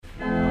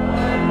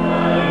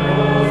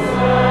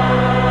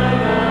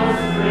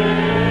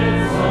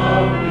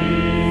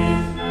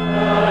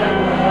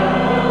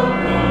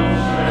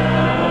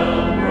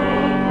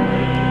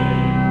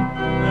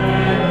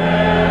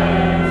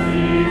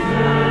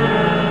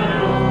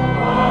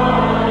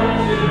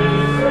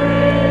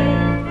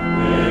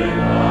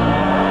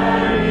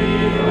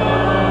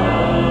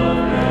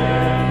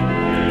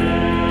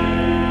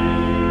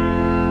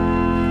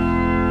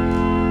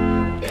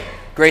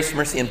Grace,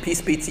 mercy, and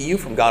peace be to you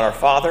from God our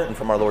Father and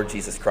from our Lord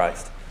Jesus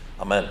Christ.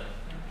 Amen.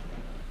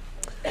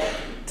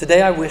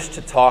 Today I wish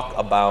to talk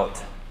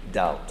about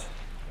doubt.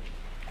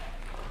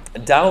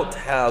 Doubt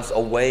has a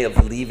way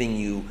of leaving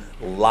you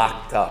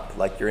locked up,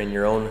 like you're in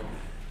your own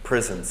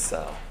prison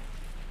cell,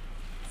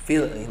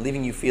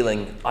 leaving you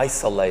feeling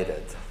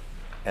isolated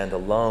and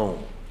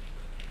alone.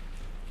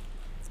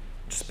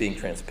 Just being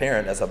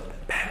transparent, as a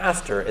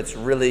pastor, it's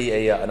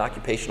really an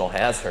occupational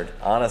hazard,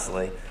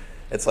 honestly.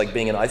 It's like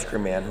being an ice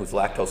cream man who's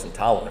lactose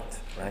intolerant,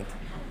 right?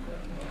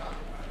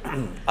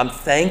 I'm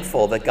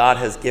thankful that God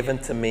has given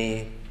to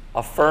me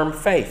a firm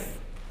faith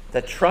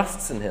that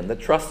trusts in Him,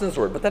 that trusts in His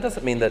Word. But that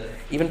doesn't mean that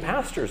even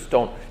pastors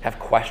don't have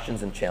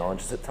questions and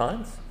challenges at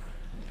times.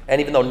 And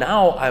even though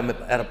now I'm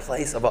at a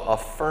place of a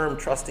firm,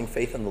 trusting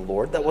faith in the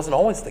Lord, that wasn't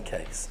always the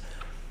case.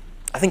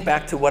 I think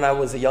back to when I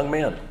was a young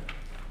man.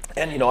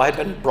 And, I had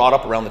been brought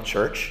up around the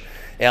church.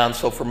 And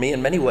so for me,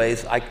 in many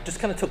ways, I just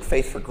kind of took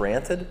faith for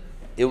granted.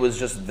 It was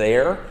just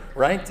there,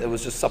 right? It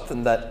was just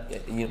something that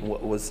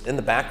was in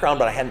the background,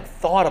 but I hadn't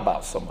thought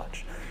about so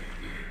much.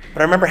 But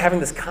I remember having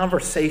this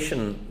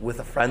conversation with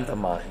a friend of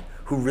mine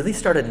who really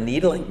started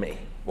needling me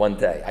one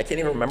day. I can't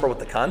even remember what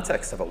the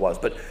context of it was,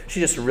 but she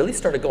just really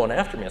started going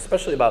after me,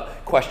 especially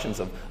about questions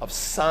of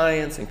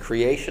science and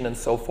creation and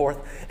so forth.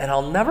 And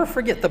I'll never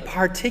forget the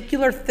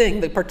particular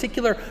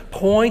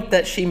point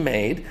that she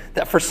made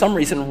that for some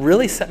reason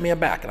really set me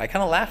aback. And I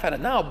kind of laugh at it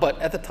now, but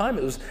at the time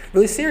it was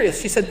really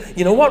serious. She said,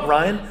 "You know what,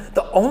 Ryan?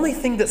 The only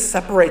thing that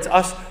separates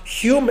us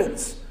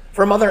humans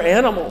from other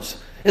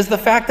animals is the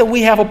fact that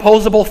we have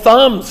opposable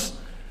thumbs.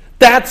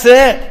 That's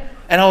it."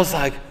 And I was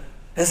like,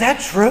 "Is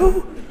that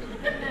true?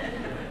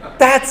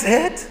 That's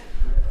it?"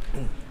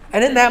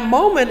 And in that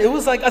moment, it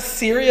was like a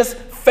serious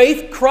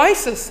faith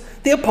crisis,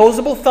 the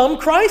opposable thumb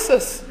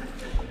crisis.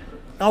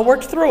 I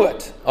worked through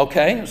it,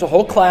 okay? There's a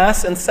whole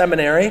class in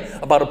seminary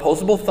about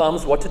opposable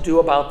thumbs, what to do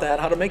about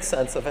that, how to make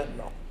sense of it.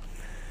 No.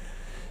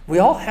 We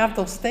all have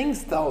those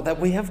things, though,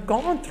 that we have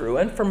gone through.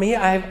 And for me,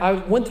 I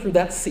went through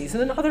that season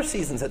and other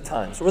seasons at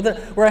times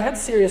where I had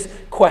serious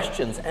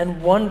questions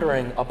and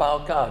wondering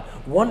about God,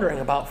 wondering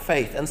about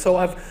faith. And so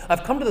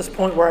I've come to this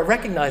point where I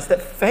recognize that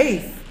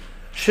faith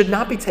should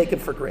not be taken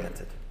for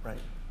granted, right?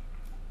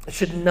 It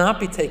should not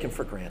be taken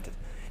for granted.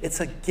 It's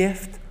a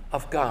gift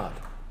of God.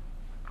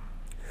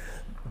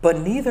 But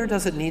neither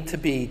does it need to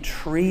be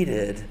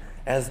treated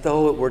as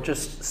though it were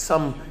just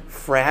some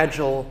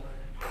fragile,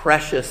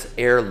 precious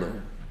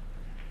heirloom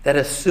that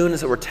as soon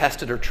as it were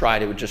tested or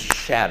tried, it would just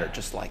shatter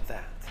just like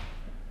that.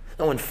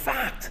 No, in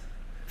fact,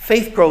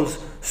 faith grows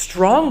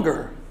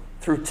stronger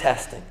through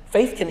testing.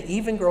 Faith can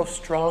even grow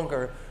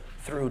stronger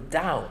through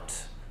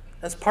doubt.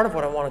 That's part of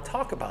what I want to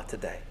talk about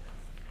today.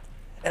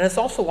 And it's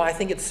also why I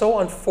think it's so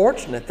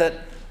unfortunate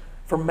that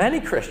for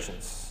many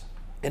Christians,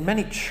 in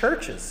many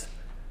churches,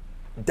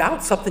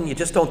 doubt's something you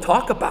just don't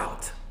talk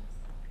about.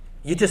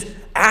 You just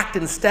act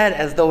instead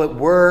as though it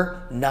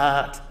were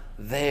not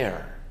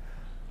there.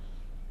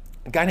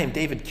 A guy named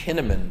David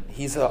Kinnaman,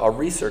 he's a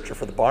researcher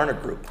for the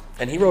Barna Group,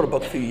 and he wrote a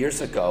book a few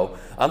years ago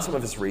on some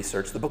of his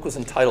research. The book was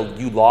entitled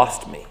 "You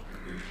Lost Me."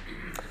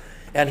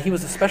 And he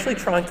was especially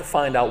trying to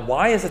find out,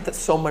 why is it that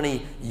so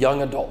many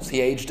young adults,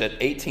 he aged at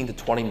 18 to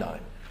 29,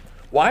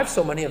 why have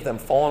so many of them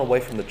fallen away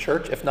from the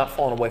church, if not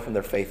fallen away from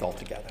their faith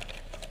altogether?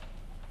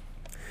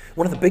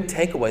 One of the big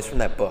takeaways from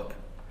that book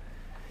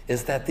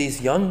is that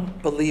these young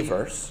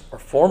believers, or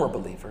former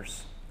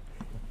believers,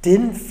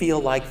 didn't feel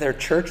like their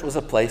church was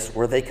a place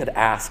where they could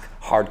ask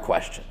hard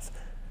questions,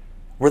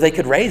 where they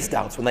could raise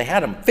doubts when they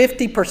had them.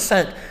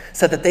 50%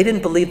 said that they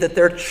didn't believe that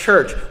their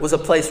church was a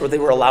place where they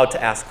were allowed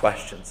to ask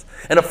questions.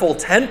 And a full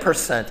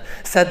 10%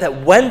 said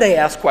that when they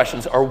asked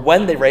questions or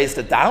when they raised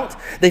a doubt,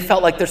 they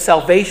felt like their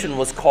salvation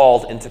was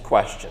called into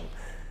question.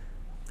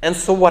 And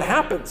so what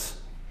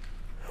happens?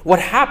 What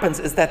happens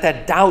is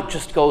that doubt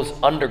just goes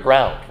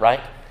underground,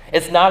 right?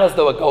 It's not as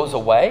though it goes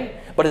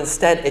away, but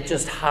instead it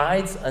just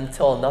hides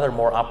until another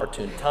more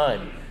opportune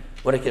time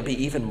when it can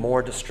be even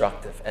more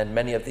destructive. And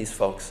many of these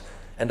folks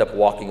end up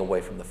walking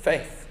away from the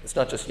faith. It's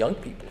not just young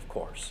people, of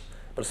course,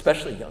 but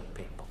especially young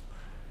people.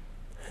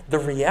 The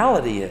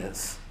reality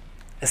is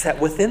that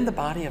within the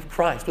body of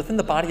Christ, within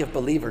the body of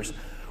believers,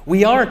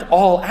 we aren't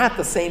all at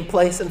the same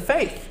place in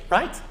faith,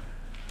 right?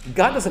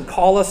 God doesn't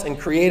call us and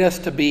create us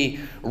to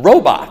be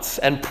robots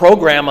and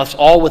program us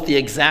all with the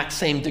exact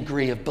same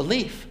degree of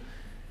belief.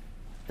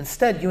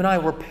 Instead, you and I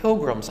were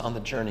pilgrims on the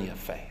journey of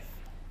faith,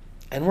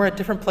 and we're at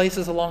different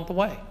places along the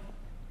way.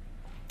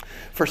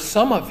 For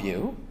some of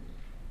you,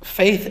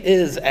 faith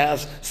is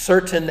as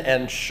certain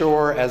and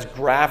sure as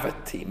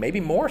gravity, maybe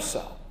more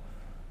so.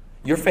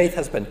 Your faith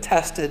has been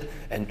tested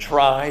and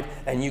tried,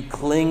 and you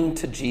cling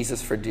to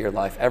Jesus for dear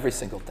life every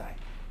single day.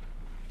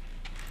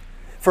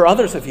 For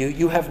others of you,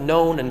 you have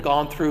known and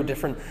gone through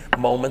different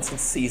moments and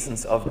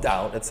seasons of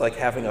doubt. It's like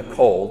having a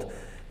cold.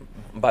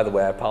 By the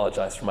way, I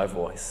apologize for my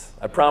voice.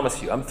 I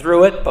promise you, I'm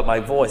through it, but my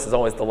voice is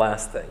always the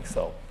last thing.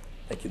 So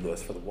thank you,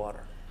 Lewis, for the water.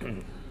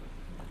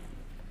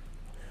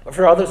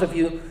 For others of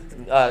you,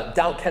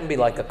 doubt can be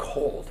like a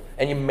cold,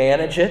 and you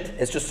manage it.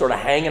 It's just sort of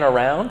hanging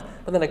around,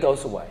 but then it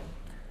goes away.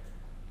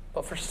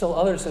 But for still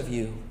others of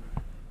you,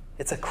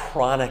 it's a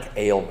chronic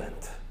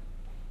ailment.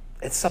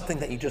 It's something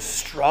that you just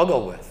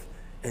struggle with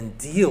and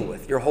deal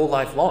with your whole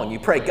life long. You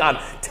pray,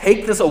 God,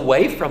 take this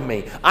away from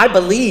me. I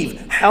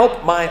believe,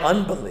 help my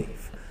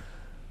unbelief.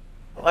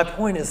 My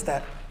point is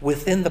that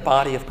within the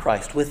body of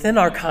Christ, within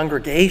our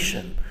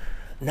congregation,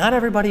 not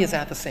everybody is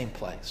at the same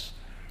place.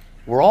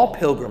 We're all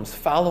pilgrims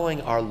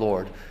following our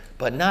Lord,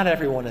 but not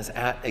everyone is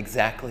at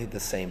exactly the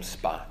same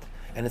spot.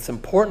 And it's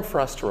important for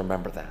us to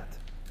remember that,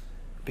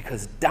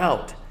 because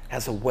doubt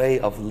has a way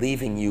of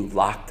leaving you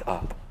locked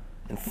up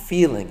and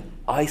feeling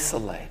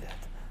isolated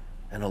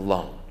and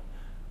alone.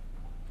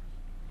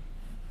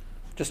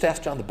 Just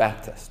ask John the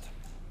Baptist.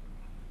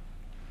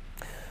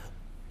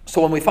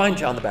 So when we find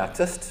John the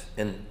Baptist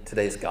in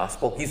today's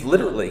gospel, he's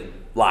literally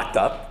locked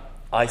up,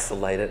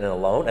 isolated, and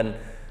alone. And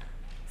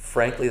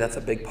frankly, that's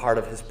a big part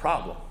of his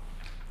problem,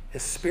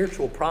 his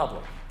spiritual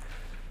problem.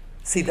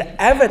 See,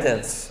 the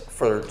evidence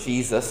for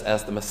Jesus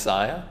as the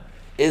Messiah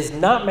is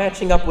not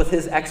matching up with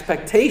his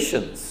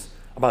expectations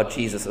about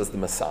Jesus as the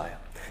Messiah.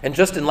 And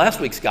just in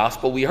last week's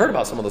gospel, we heard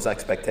about some of those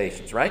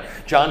expectations, right?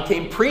 John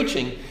came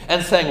preaching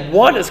and saying,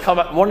 one is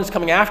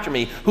coming after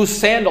me, whose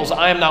sandals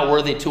I am not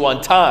worthy to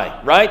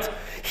untie, right?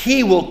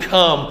 He will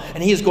come,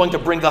 and he is going to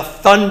bring the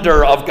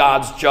thunder of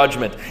God's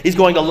judgment. He's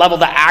going to level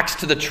the axe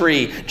to the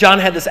tree. John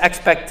had this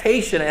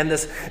expectation and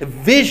this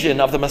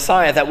vision of the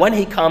Messiah that when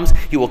he comes,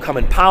 he will come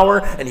in power,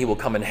 and he will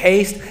come in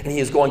haste, and he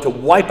is going to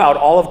wipe out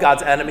all of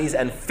God's enemies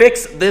and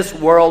fix this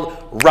world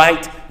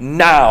right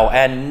now.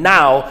 And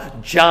now,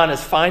 John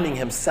is finding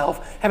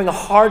himself having a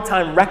hard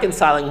time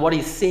reconciling what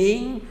he's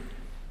seeing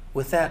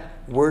with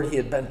that word he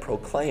had been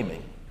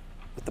proclaiming,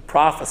 with the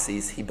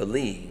prophecies he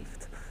believed.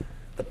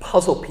 The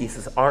puzzle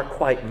pieces aren't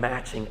quite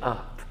matching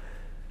up.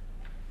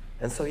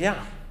 And so,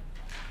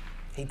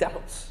 he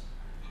doubts.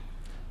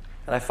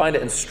 And I find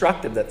it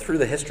instructive that through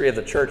the history of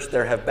the church,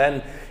 there have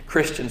been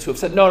Christians who have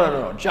said,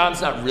 no,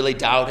 John's not really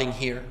doubting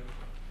here.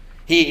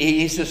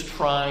 He's just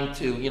trying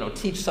to,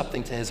 teach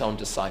something to his own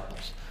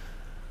disciples.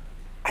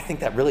 I think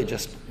that really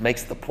just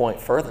makes the point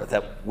further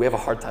that we have a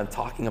hard time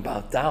talking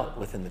about doubt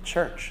within the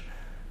church.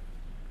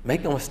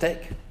 Make no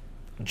mistake,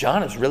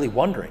 John is really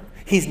wondering.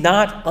 He's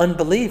not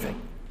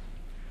unbelieving.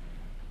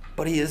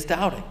 But he is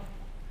doubting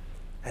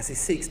as he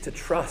seeks to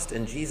trust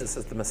in Jesus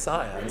as the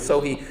Messiah. And so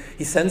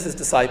he sends his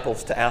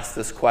disciples to ask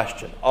this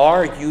question: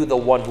 are you the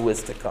one who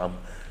is to come,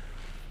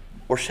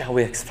 or shall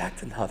we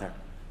expect another?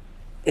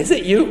 Is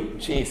it you,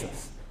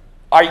 Jesus?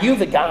 Are you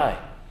the guy,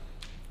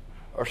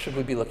 or should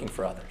we be looking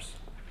for others?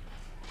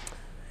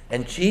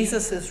 And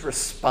Jesus'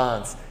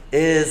 response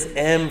is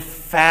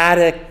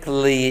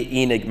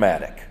emphatically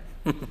enigmatic.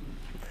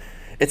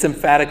 It's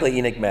emphatically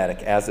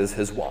enigmatic, as is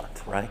his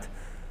wont, right?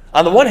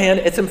 On the one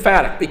hand, it's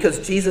emphatic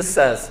because Jesus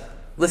says,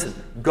 listen,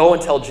 go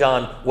and tell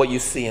John what you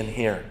see and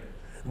hear.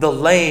 The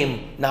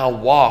lame now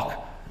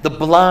walk, the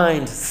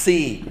blind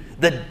see,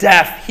 the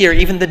deaf hear,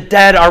 even the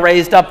dead are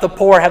raised up, the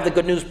poor have the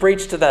good news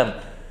preached to them.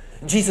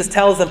 Jesus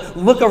tells them,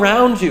 look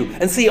around you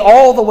and see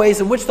all the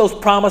ways in which those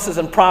promises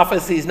and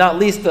prophecies, not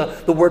least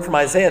the word from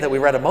Isaiah that we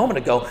read a moment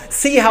ago,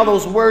 see how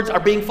those words are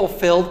being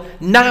fulfilled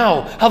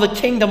now, how the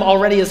kingdom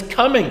already is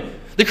coming.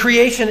 The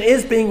creation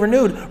is being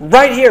renewed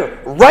right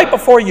here, right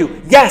before you.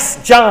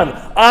 Yes, John,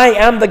 I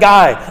am the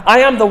guy.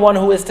 I am the one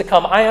who is to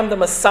come. I am the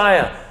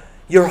Messiah.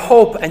 Your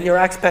hope and your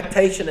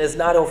expectation is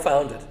not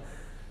ill-founded.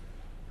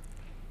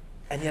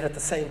 And yet at the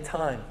same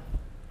time,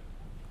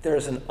 there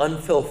is an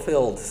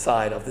unfulfilled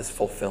side of this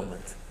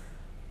fulfillment.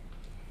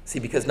 See,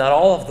 because not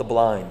all of the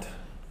blind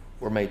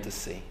were made to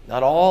see.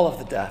 Not all of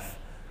the deaf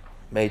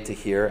made to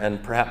hear.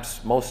 And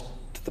perhaps most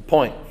to the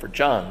point for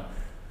John,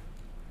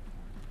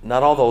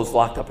 not all those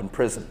locked up in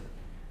prison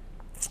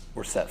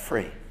were set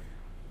free.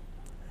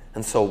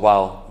 And so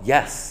while,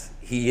 yes,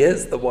 he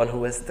is the one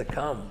who is to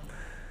come,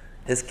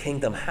 his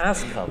kingdom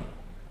has come,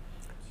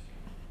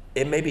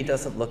 it maybe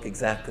doesn't look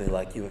exactly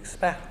like you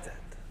expected.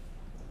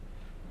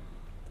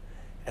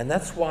 And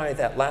that's why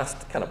that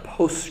last kind of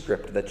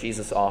postscript that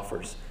Jesus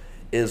offers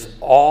is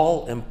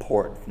all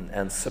important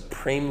and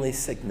supremely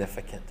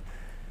significant.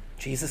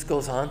 Jesus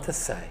goes on to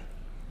say,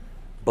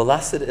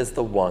 blessed is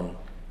the one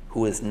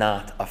who is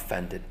not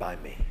offended by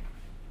me.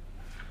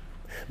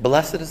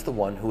 Blessed is the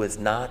one who is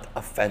not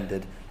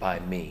offended by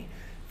me.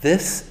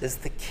 This is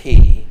the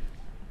key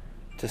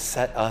to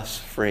set us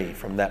free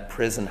from that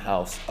prison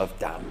house of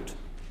doubt.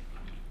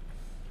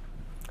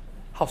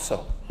 How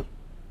so?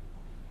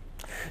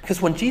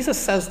 Because when Jesus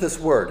says this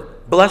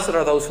word, blessed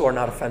are those who are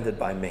not offended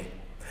by me,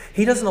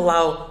 he doesn't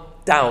allow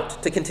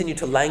doubt to continue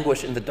to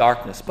languish in the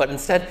darkness, but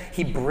instead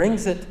he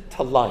brings it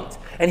to light.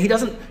 And he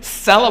doesn't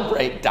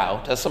celebrate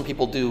doubt, as some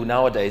people do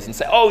nowadays, and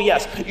say, oh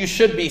yes, you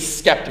should be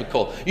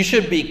skeptical, you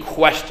should be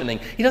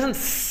questioning. He doesn't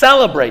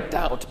celebrate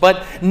doubt,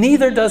 but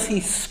neither does he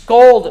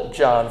scold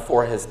John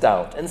for his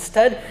doubt.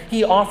 Instead,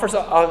 he offers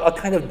a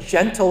kind of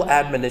gentle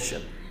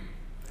admonition.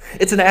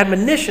 It's an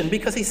admonition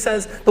because he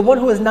says, the one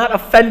who is not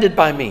offended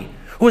by me,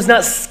 who is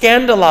not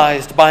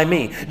scandalized by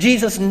me.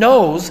 Jesus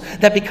knows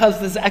that because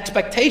his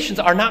expectations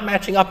are not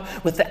matching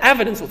up with the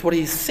evidence, with what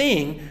he's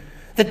seeing,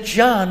 that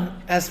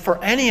John, as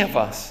for any of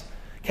us,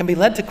 can be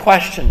led to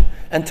question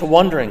and to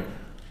wondering,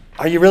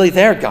 are you really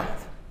there, God?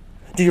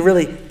 Do you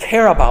really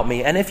care about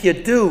me? And if you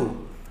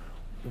do,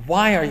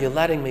 why are you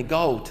letting me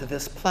go to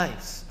this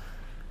place?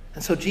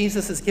 And so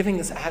Jesus is giving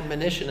this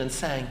admonition and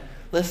saying,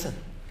 listen,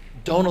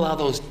 don't allow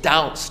those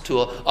doubts to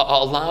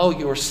allow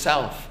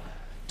yourself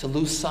to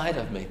lose sight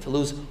of me, to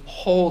lose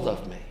hold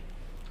of me.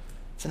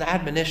 It's an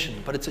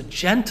admonition, but it's a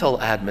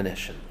gentle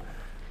admonition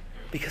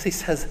because he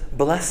says,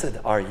 blessed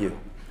are you.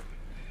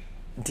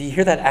 Do you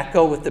hear that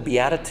echo with the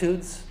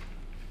Beatitudes?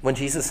 When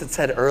Jesus had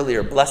said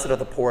earlier, blessed are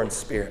the poor in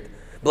spirit,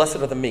 blessed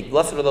are the meek,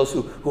 blessed are those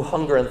who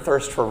hunger and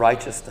thirst for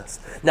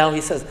righteousness. Now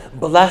he says,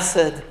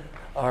 blessed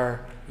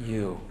are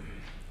you.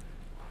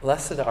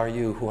 Blessed are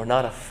you who are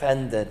not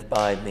offended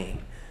by me.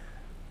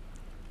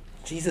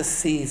 Jesus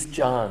sees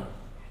John,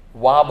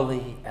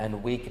 wobbly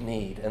and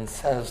weak-kneed, and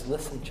says,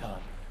 listen,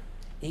 John,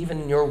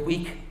 even in your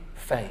weak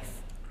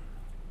faith,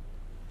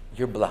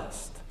 you're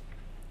blessed.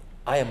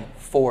 I am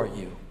for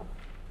you.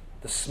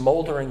 The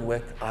smoldering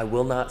wick I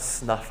will not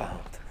snuff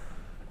out.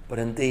 But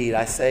indeed,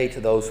 I say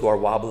to those who are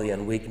wobbly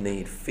and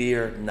weak-kneed,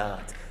 fear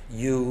not.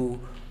 You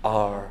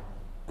are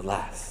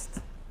blessed.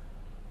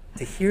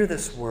 To hear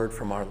this word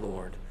from our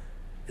Lord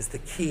is the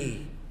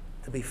key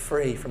to be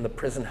free from the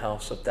prison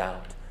house of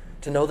doubt.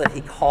 To know that he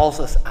calls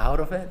us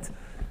out of it,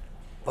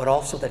 but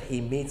also that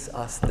he meets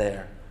us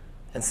there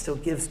and still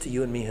gives to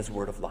you and me his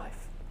word of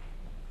life.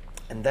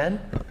 And then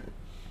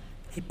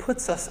he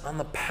puts us on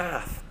the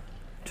path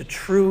to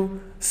true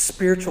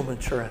spiritual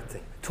maturity,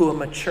 to a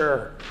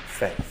mature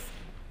faith.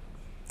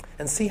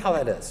 And see how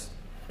that is.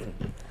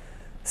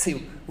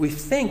 See, we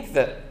think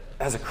that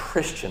as a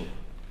Christian,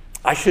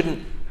 I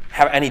shouldn't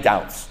have any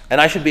doubts,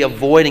 and I should be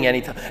avoiding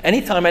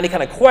anytime any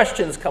kind of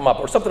questions come up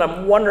or something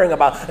I'm wondering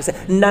about, I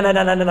say, no,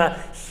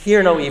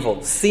 hear no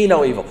evil, see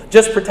no evil.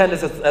 Just pretend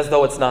as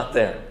though it's not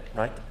there,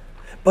 right?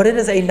 But it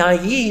is a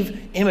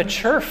naive,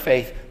 immature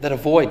faith that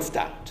avoids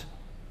doubt.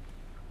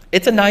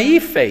 It's a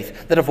naive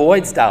faith that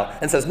avoids doubt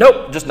and says,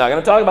 nope, just not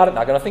going to talk about it,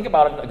 not going to think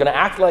about it, not going to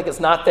act like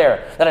it's not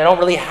there, that I don't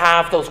really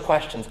have those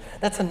questions.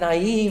 That's a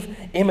naive,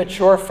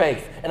 immature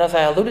faith. And as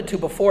I alluded to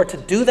before, to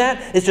do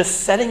that is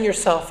just setting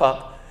yourself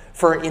up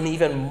for an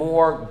even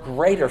more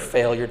greater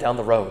failure down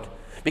the road.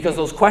 Because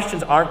those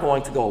questions aren't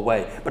going to go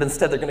away, but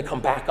instead they're going to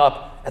come back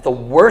up at the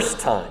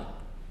worst time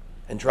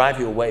and drive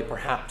you away,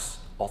 perhaps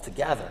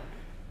altogether.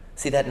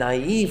 See, that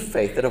naive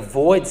faith that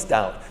avoids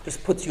doubt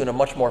just puts you in a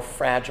much more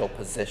fragile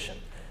position.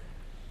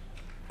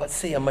 But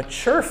see, a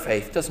mature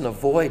faith doesn't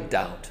avoid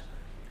doubt,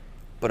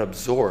 but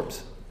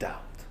absorbs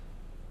doubt.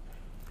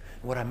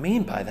 What I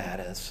mean by that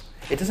is,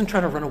 it doesn't try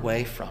to run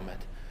away from it,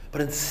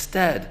 but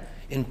instead,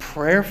 in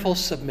prayerful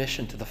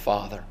submission to the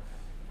Father,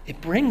 it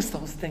brings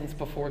those things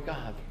before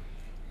God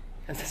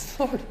and says,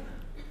 Lord,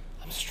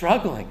 I'm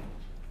struggling.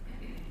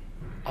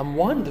 I'm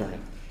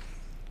wondering.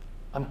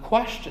 I'm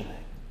questioning.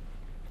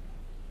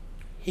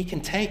 He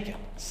can take it,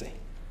 see.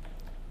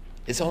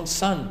 His own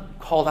son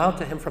called out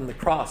to him from the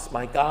cross,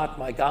 my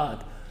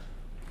God,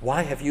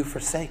 why have you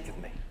forsaken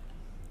me?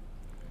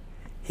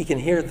 He can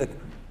hear the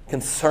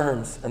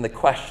concerns and the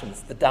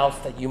questions, the doubts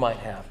that you might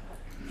have.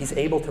 He's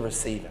able to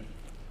receive it.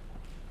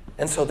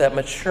 And so that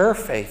mature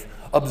faith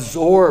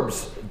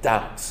absorbs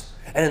doubts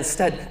and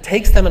instead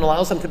takes them and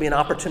allows them to be an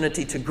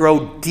opportunity to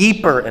grow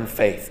deeper in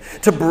faith,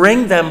 to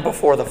bring them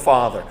before the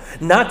Father,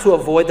 not to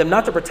avoid them,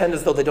 not to pretend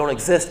as though they don't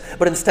exist,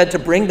 but instead to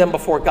bring them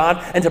before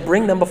God and to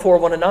bring them before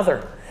one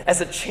another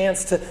as a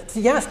chance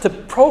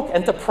to poke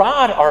and to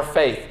prod our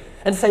faith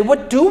and say,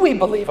 what do we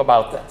believe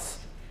about this?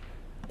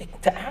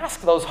 To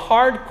ask those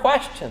hard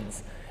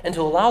questions and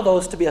to allow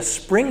those to be a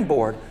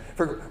springboard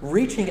for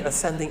reaching and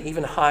ascending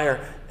even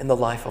higher in the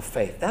life of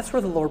faith. That's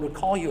where the Lord would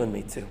call you and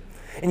me to.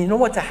 And you know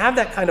what? To have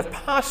that kind of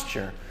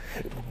posture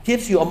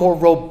gives you a more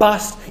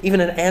robust,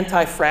 even an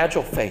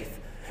anti-fragile faith.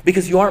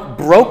 Because you aren't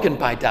broken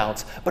by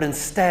doubts, but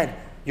instead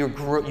you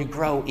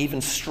grow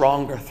even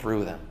stronger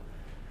through them.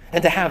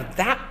 And to have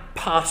that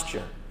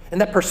posture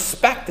and that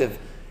perspective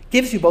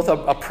gives you both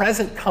a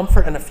present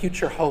comfort and a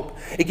future hope.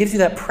 It gives you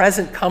that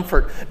present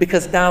comfort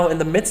because now in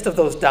the midst of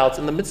those doubts,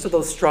 in the midst of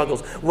those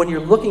struggles, when you're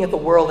looking at the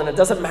world and it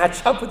doesn't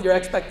match up with your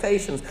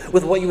expectations,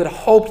 with what you had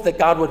hoped that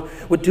God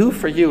would do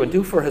for you and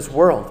do for his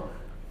world,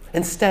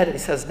 instead he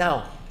says,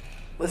 now,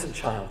 listen,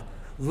 child,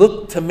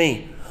 look to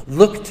me.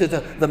 Look to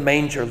the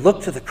manger.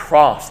 Look to the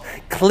cross.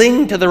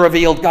 Cling to the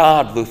revealed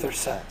God, Luther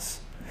says.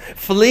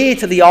 Flee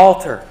to the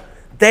altar.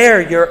 There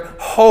your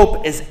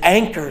hope is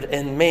anchored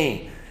in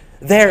me.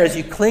 There, as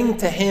you cling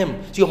to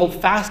him, as you hold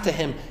fast to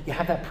him, you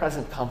have that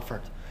present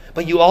comfort.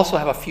 But you also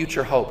have a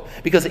future hope.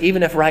 Because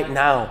even if right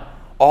now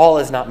all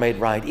is not made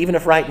right, even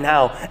if right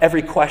now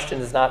every question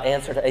is not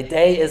answered, a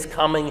day is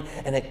coming,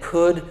 and it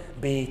could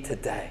be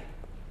today,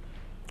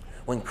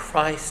 when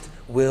Christ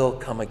will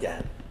come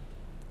again.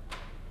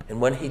 And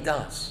when he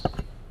does,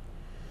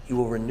 he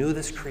will renew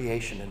this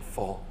creation in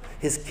full.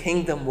 His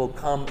kingdom will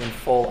come in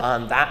full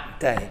on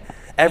that day.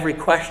 Every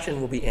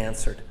question will be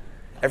answered.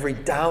 Every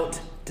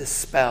doubt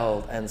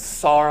dispelled, and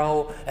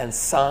sorrow and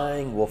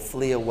sighing will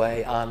flee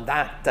away. On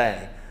that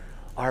day,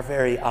 our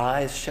very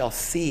eyes shall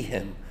see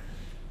him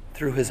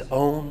through his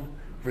own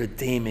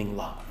redeeming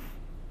love.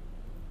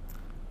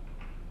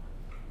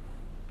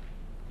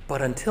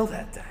 But until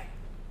that day,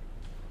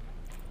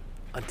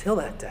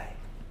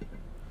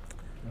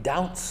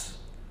 doubts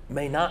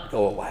may not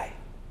go away.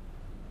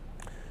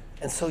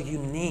 And so you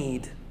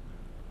need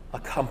a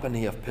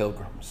company of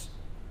pilgrims.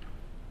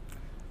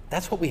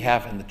 That's what we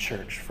have in the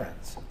church,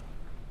 friends.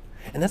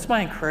 And that's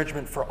my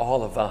encouragement for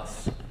all of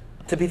us,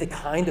 to be the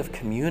kind of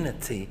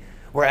community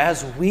where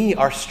as we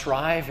are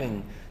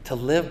striving to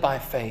live by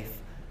faith,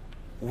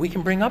 we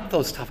can bring up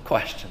those tough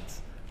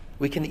questions.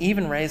 We can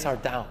even raise our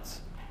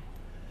doubts.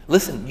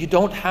 Listen, you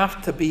don't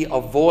have to be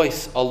a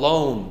voice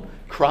alone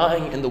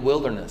crying in the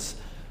wilderness.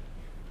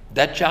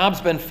 That job's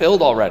been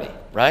filled already,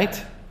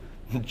 right?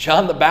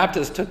 John the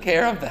Baptist took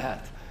care of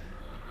that.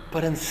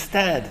 But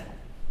instead,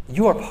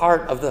 you are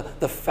part of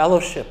the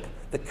fellowship,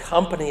 the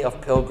company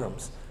of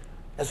pilgrims,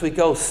 as we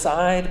go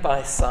side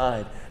by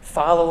side,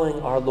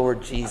 following our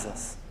Lord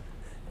Jesus,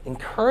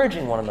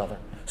 encouraging one another,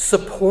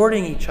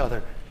 supporting each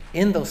other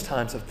in those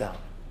times of doubt,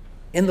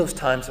 in those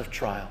times of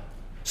trial,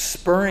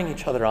 spurring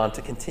each other on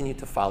to continue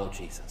to follow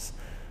Jesus.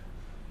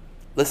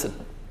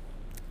 Listen,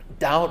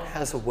 doubt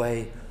has a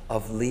way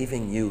of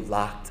leaving you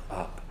locked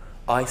up,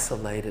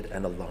 isolated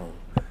and alone.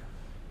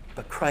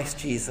 But Christ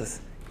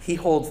Jesus, he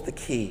holds the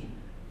key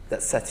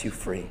that sets you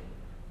free.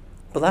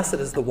 Blessed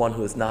is the one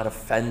who is not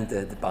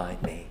offended by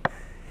me.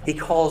 He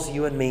calls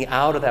you and me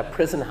out of that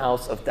prison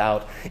house of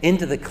doubt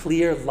into the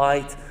clear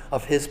light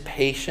of his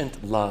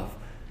patient love.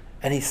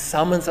 And he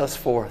summons us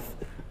forth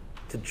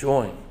to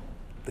join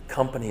the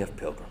company of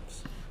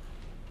pilgrims.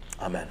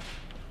 Amen.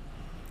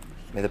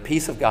 May the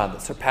peace of God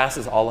that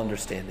surpasses all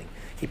understanding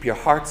keep your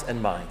hearts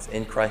and minds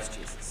in Christ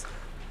Jesus.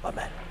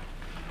 Amen.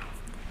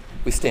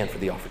 We stand for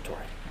the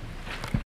offertory.